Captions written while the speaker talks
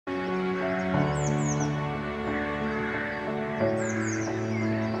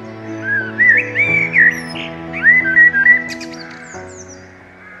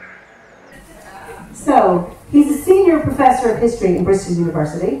So, he's a senior professor of history in Bristol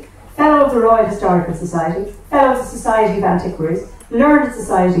University, fellow of the Royal Historical Society, fellow of the Society of Antiquaries, Learned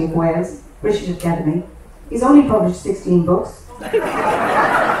Society of Wales, British Academy. He's only published 16 books, 80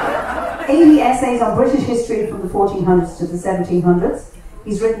 essays on British history from the 1400s to the 1700s.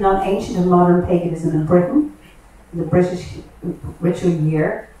 He's written on ancient and modern paganism in Britain, the British ritual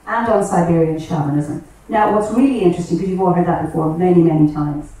year, and on Siberian shamanism. Now, what's really interesting, because you've all heard that before many, many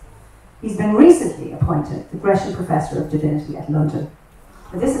times, he's been recently appointed the Gresham Professor of Divinity at London.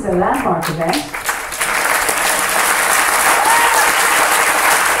 And this is a landmark event.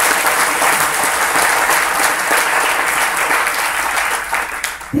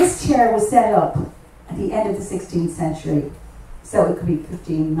 This chair was set up at the end of the 16th century, so it could be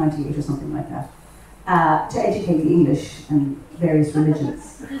 1598 or something like that, to educate the English and various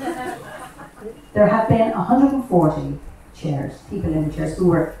religions. There have been 140 chairs, people in the chairs who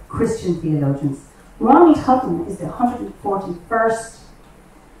were Christian theologians. Ronald Hutton is the 141st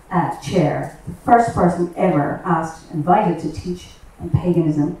chair, the first person ever invited to teach on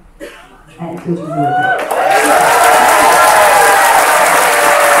paganism, including religion.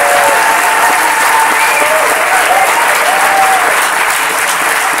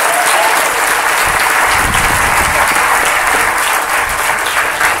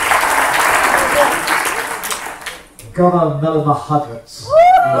 Got a Melina Huggets.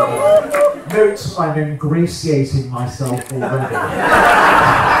 Note, I'm ingratiating myself already.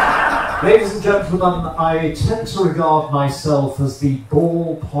 Ladies and gentlemen, I tend to regard myself as the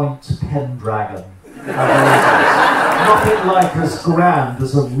ballpoint Pendragon. Nothing like as grand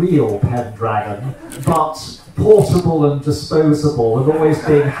as a real Pendragon, but portable and disposable and always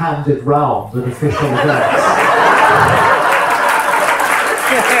being handed round at official events.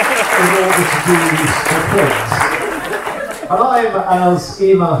 In order to do useful things. And I'm, as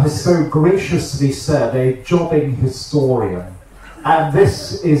Emma has so graciously said, a jobbing historian. And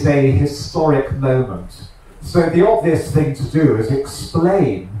this is a historic moment. So the obvious thing to do is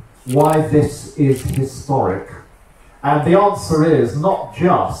explain why this is historic. And the answer is not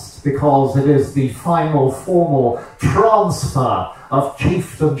just because it is the final formal transfer of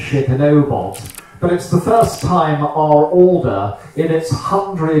chieftainship in OBOD, but it's the first time our order, in its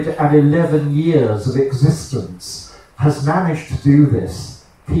 111 years of existence, has managed to do this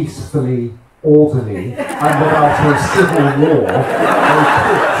peacefully, orderly, and without a civil war, a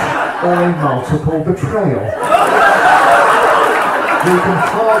putsch, or a multiple betrayal. We can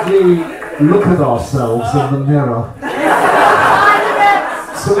hardly look at ourselves in the mirror.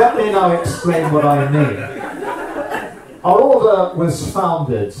 So let me now explain what I mean. Our order was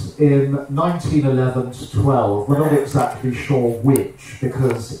founded in 1911 to 12. We're not exactly sure which,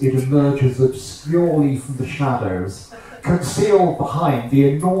 because it emerges obscurely from the shadows, concealed behind the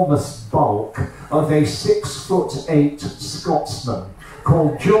enormous bulk of a 6'8" Scotsman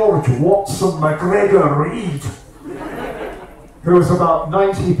called George Watson MacGregor Reid, who was about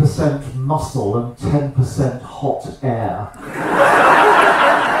 90% muscle and 10% hot air.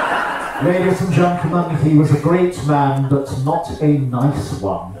 Ladies and gentlemen, he was a great man, but not a nice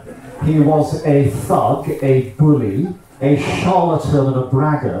one. He was a thug, a bully, a charlatan and a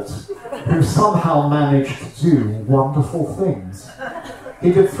braggart, who somehow managed to do wonderful things.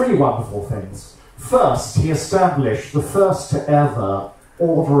 He did three wonderful things. First, he established the first ever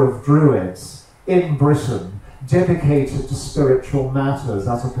order of Druids in Britain, dedicated to spiritual matters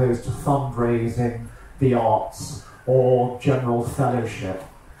as opposed to fundraising, the arts, or general fellowship.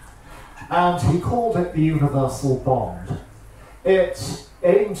 And he called it the Universal Bond. It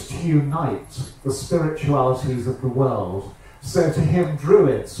aimed to unite the spiritualities of the world. So to him,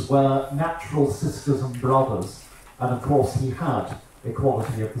 Druids were natural sisters and brothers, and of course he had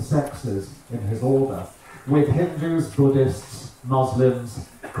equality of the sexes in his order, with Hindus, Buddhists, Muslims,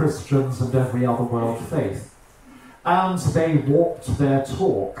 Christians, and every other world faith. And they walked their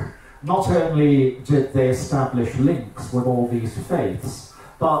talk. Not only did they establish links with all these faiths,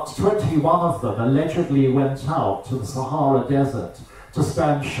 but 21 of them allegedly went out to the Sahara Desert to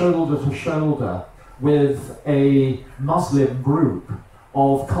stand shoulder to shoulder with a Muslim group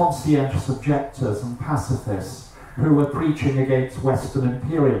of conscientious objectors and pacifists who were preaching against Western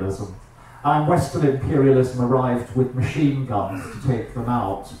imperialism. And Western imperialism arrived with machine guns to take them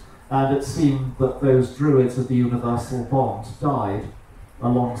out. And it seemed that those Druids of the Universal Bond died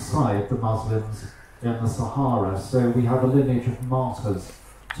alongside the Muslims in the Sahara. So we have a lineage of martyrs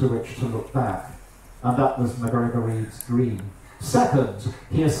to which to look back. And that was MacGregor Reid's dream. Second,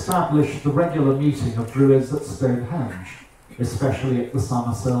 he established the regular meeting of Druids at Stonehenge especially at the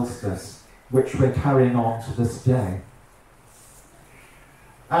summer solstice, which we're carrying on to this day.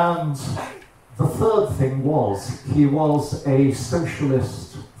 And the third thing was, he was a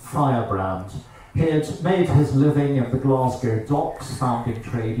socialist firebrand. He had made his living in the Glasgow docks, founding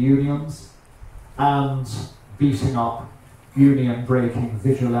trade unions and beating up union-breaking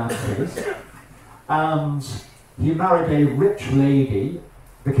vigilantes. And he married a rich lady,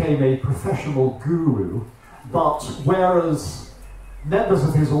 became a professional guru, but whereas members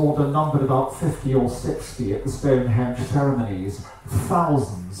of his order numbered about 50 or 60 at the Stonehenge ceremonies,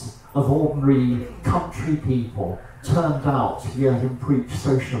 thousands of ordinary country people turned out to hear him preach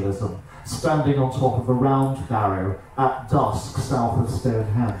socialism, standing on top of a round barrow at dusk south of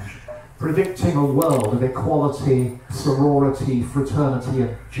Stonehenge, predicting a world of equality, sorority, fraternity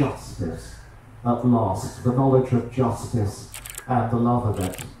and justice. At last, the knowledge of justice and the love of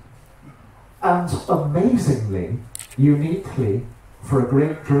it. And amazingly, uniquely, for a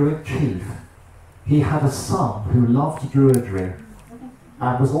great Druid chief, he had a son who loved Druidry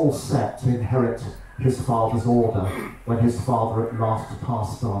and was all set to inherit his father's order when his father at last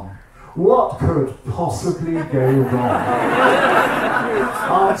passed on. What could possibly go wrong?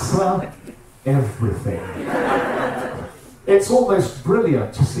 Answer, everything. It's almost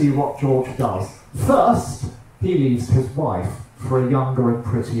brilliant to see what George does. First, he leaves his wife for a younger and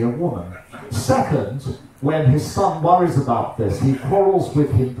prettier woman. Second, when his son worries about this, he quarrels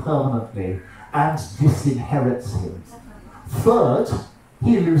with him permanently and disinherits him. Third,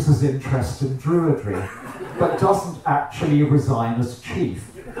 he loses interest in Druidry, but doesn't actually resign as chief.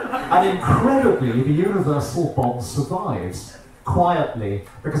 And incredibly, the universal bond survives, quietly,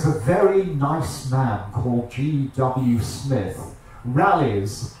 because a very nice man called G.W. Smith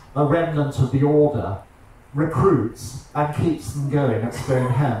rallies a remnant of the order, recruits, and keeps them going at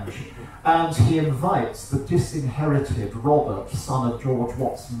Stonehenge. And he invites the disinherited Robert, son of George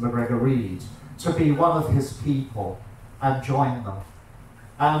Watson MacGregor Reed, to be one of his people and join them.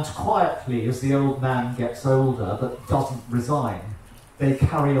 And quietly, as the old man gets older but doesn't resign, they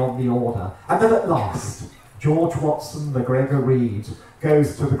carry on the order. And then at last, George Watson MacGregor Reed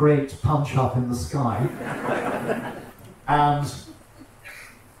goes to the great punch-up in the sky, and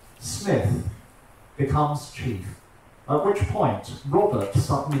Smith becomes chief. At which point, Robert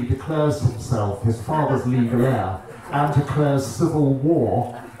suddenly declares himself his father's legal heir and declares civil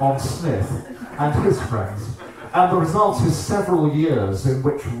war on Smith and his friends. And the result is several years in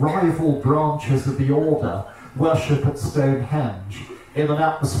which rival branches of the order worship at Stonehenge in an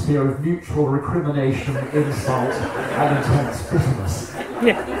atmosphere of mutual recrimination, insult, and intense bitterness.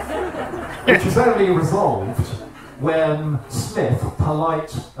 Which is only resolved when Smith,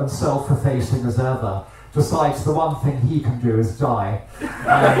 polite and self-effacing as ever, decides the one thing he can do is die, and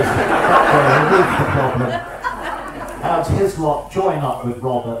that will remove the problem. And his lot join up with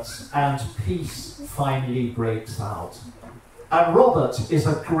Robert's, and peace finally breaks out. And Robert is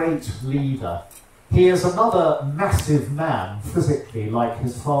a great leader. He is another massive man, physically, like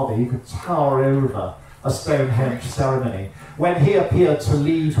his father. He could tower over a Stonehenge ceremony. When he appeared to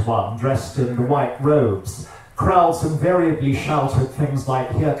lead one, dressed in the white robes, crowds invariably shouted things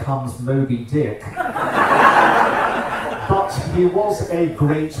like, "Here comes Moby Dick." But he was a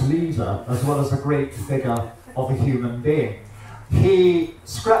great leader, as well as a great figure of a human being. He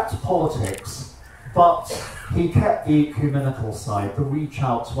scrapped politics, but he kept the ecumenical side, the reach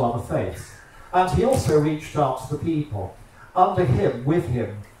out to other faiths. And he also reached out to the people. Under him, with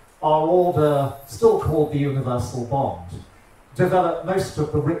him, our order, still called the Universal Bond, developed most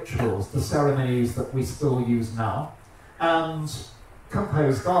of the rituals, the ceremonies that we still use now, and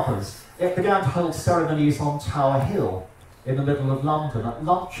composed others. It began to hold ceremonies on Tower Hill in the middle of London at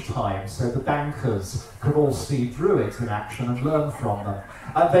lunchtime, so the bankers could all see Druids in action and learn from them.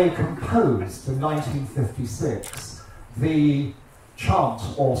 And they composed, in 1956, the chant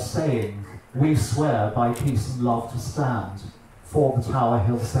or saying, "We swear by peace and love to stand," for the Tower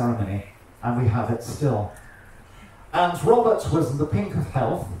Hill ceremony, and we have it still. And Robert was in the pink of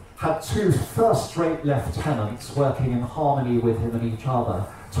health, had two first-rate lieutenants working in harmony with him and each other,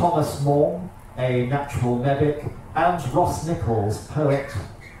 Thomas Morn, a natural medic, and Ross Nichols, poet,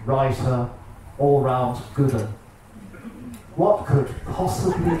 writer, all-round good 'un. What could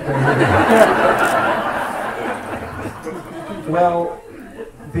possibly go wrong? Well,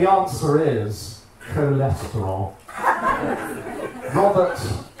 the answer is cholesterol. Robert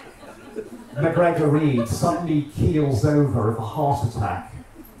MacGregor Reed suddenly keels over of a heart attack,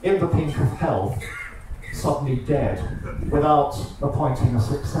 in the pink of health, suddenly dead, without appointing a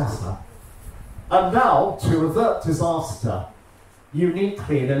successor. And now, to avert disaster,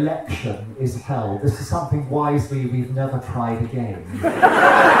 uniquely, an election is held. This is something wisely we've never tried again.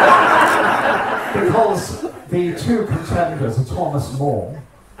 Because the two contenders are Thomas More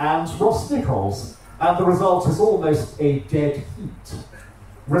and Ross Nichols, and the result is almost a dead heat,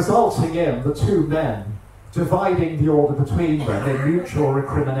 resulting in the two men dividing the order between them in mutual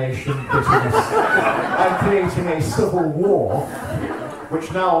recrimination, bitterness, and creating a civil war,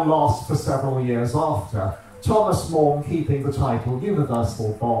 which now lasts for several years after. Thomas More keeping the title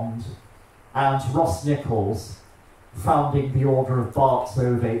Universal Bond, and Ross Nichols founding the Order of Barts,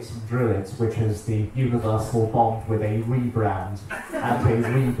 Ovates and Druids, which is the Universal Bond with a rebrand and a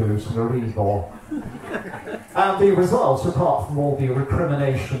reboot and a reborn. And the result, apart from all the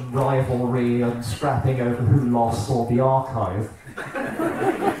recrimination, rivalry and scrapping over who lost or the archive,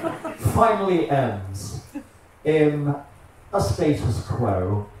 finally ends in a status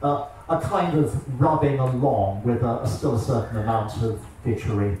quo, a kind of rubbing along with still a certain amount of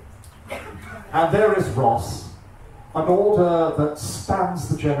bitchery. And there is Ross, an order that spans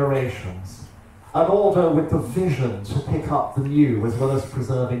the generations, an order with the vision to pick up the new as well as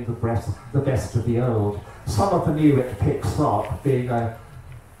preserving the best of the old. Some of the new it picks up, being a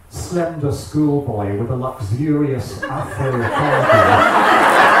slender schoolboy with a luxurious afro hairdo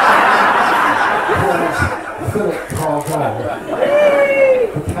called Philip Cargol.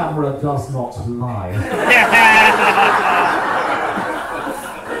 The camera does not lie.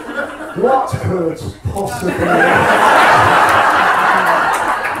 What could possibly...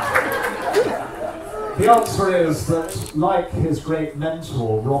 The answer is that, like his great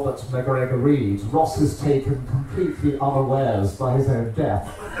mentor, Robert McGregor Reed, Ross is taken completely unawares by his own death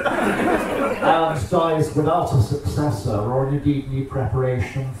and dies without a successor or indeed any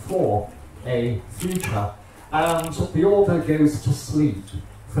preparation for a future. And the order goes to sleep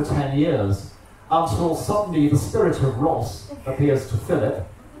for 10 years until suddenly the spirit of Ross appears to Philip,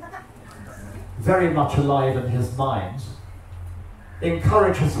 very much alive in his mind,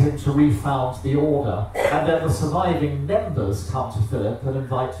 encourages him to refound the order, and then the surviving members come to Philip and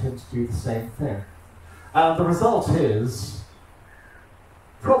invite him to do the same thing. And the result is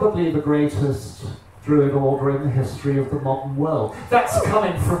probably the greatest Druid order in the history of the modern world. That's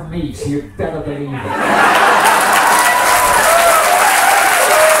coming from me, so you'd better believe it.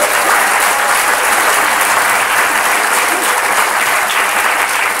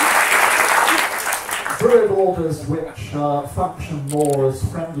 Druid orders which function more as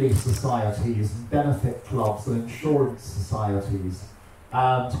friendly societies and benefit clubs and insurance societies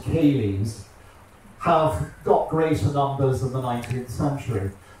and ceilidhs have got greater numbers in the 19th century.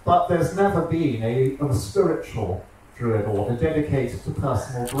 But there's never been a spiritual Druid order dedicated to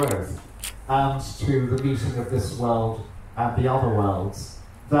personal growth and to the meeting of this world and the other worlds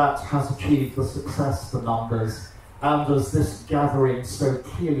that has achieved the success, the numbers, and as this gathering so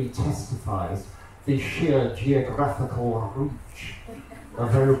clearly testifies, the sheer geographical reach of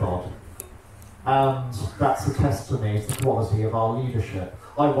OBOD. And that's a testimony to the quality of our leadership.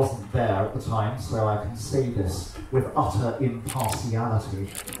 I wasn't there at the time, so I can say this with utter impartiality.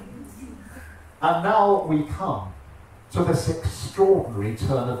 And now we come to this extraordinary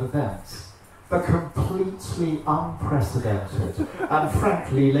turn of events, the completely unprecedented and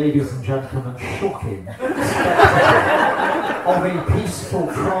frankly, ladies and gentlemen, shocking spectacle of a peaceful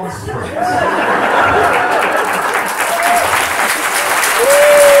transference.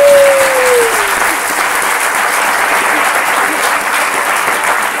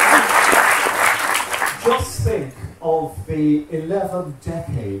 Just think of the 11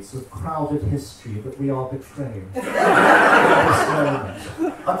 decades of crowded history that we are betraying in this moment.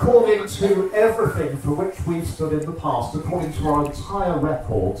 According to everything for which we've stood in the past, according to our entire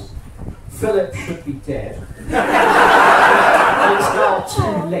record, Philip should be dead. It's now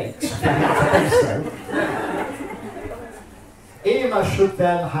too late for him to do so. Emma should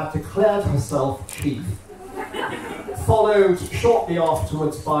then have declared herself chief, followed shortly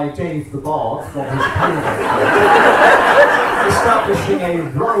afterwards by Dave the Bard from his payment, establishing a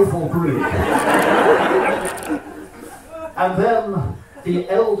rival group. And then the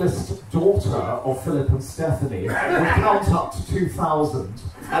eldest daughter of Philip and Stephanie would count up to 2,000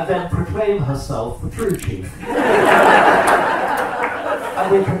 and then proclaim herself the true chief.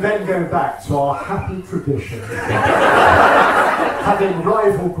 And we can then go back to our happy tradition, having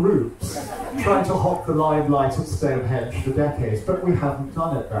rival groups trying to hog the limelight at Stonehenge for decades, but we haven't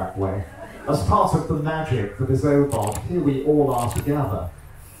done it that way. As part of the magic that is OBOD, here we all are together.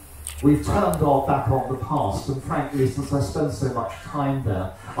 We've turned our back on the past, and frankly, since I spend so much time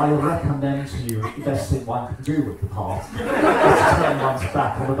there, I recommend to you the best thing one can do with the past is to turn one's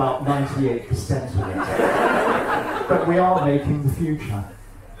back on about 98% of it. But we are making the future,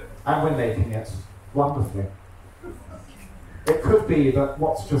 and we're making it wonderfully. It could be that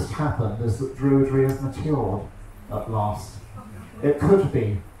what's just happened is that Druidry has matured at last. It could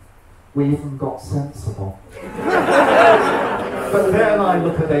be we even got sensible. But then I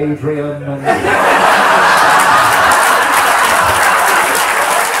look at Adrian and...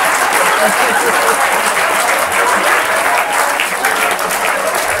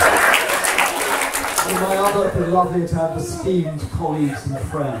 my other beloved and esteemed colleagues and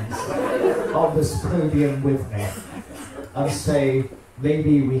friends on this podium with me, and say,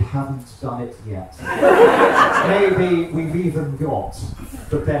 maybe we haven't done it yet. Maybe we've even got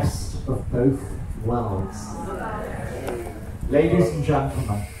the best of both worlds. Ladies and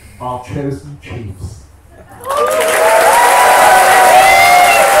gentlemen, our chosen chiefs,